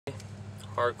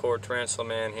Hardcore Tarantula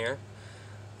Man here.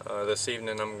 This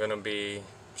evening I'm going to be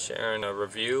sharing a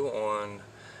review on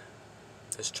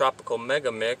this tropical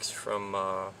mega mix from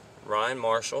Ryan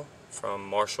Marshall from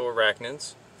Marshall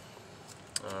Arachnids.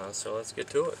 So let's get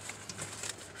to it.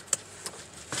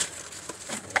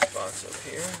 This box up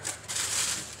here.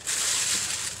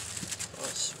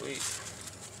 Oh, sweet.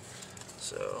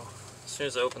 So as soon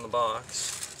as I open the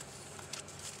box,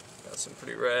 got some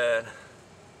pretty rad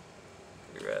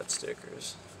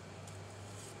stickers.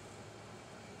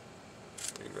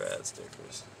 Pretty rad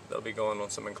stickers. They'll be going on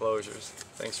some enclosures.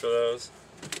 Thanks for those.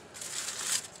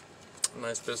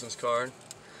 Nice business card.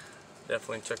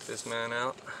 Definitely check this man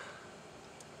out.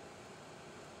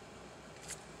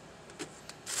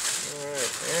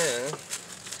 Alright, and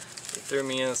he threw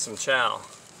me in some chow.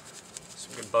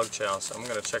 Some good bug chow, so I'm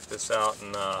going to check this out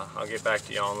and I'll get back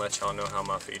to y'all and let y'all know how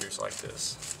my feeders like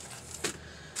this.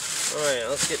 Alright,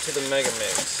 let's get to the mega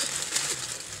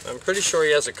mix. I'm pretty sure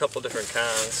he has a couple different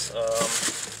kinds.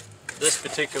 This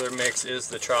particular mix is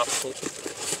the tropical.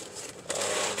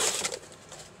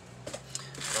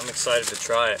 I'm excited to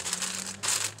try it.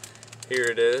 Here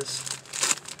it is.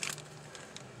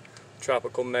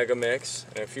 Tropical mega mix.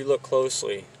 And if you look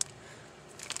closely,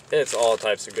 it's all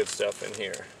types of good stuff in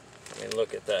here. I mean,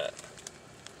 look at that.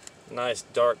 Nice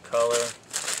dark color.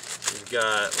 You've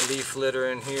got leaf litter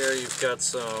in here. You've got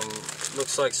some,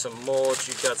 looks like some mulch.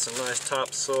 You've got some nice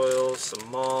topsoil,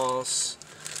 some moss,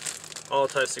 all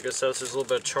types of good stuff. There's a little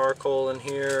bit of charcoal in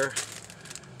here.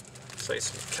 Looks like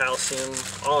some calcium,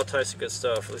 all types of good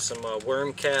stuff. There's some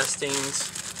worm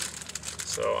castings.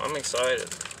 So I'm excited.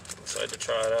 I'm excited to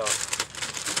try it out.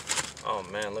 Oh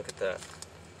man, look at that.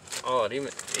 Oh, it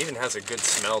even has a good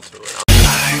smell to it.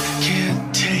 I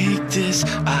can't take this,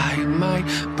 I might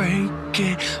break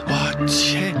it.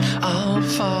 Watch it, I'll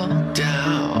fall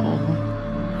down.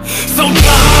 So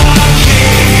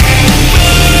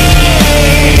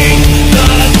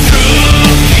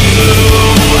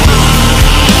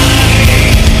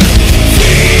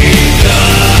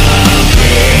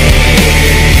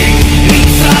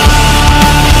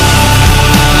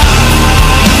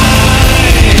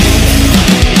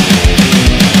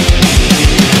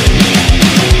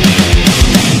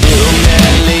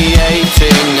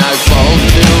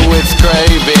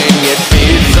craving, it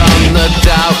feels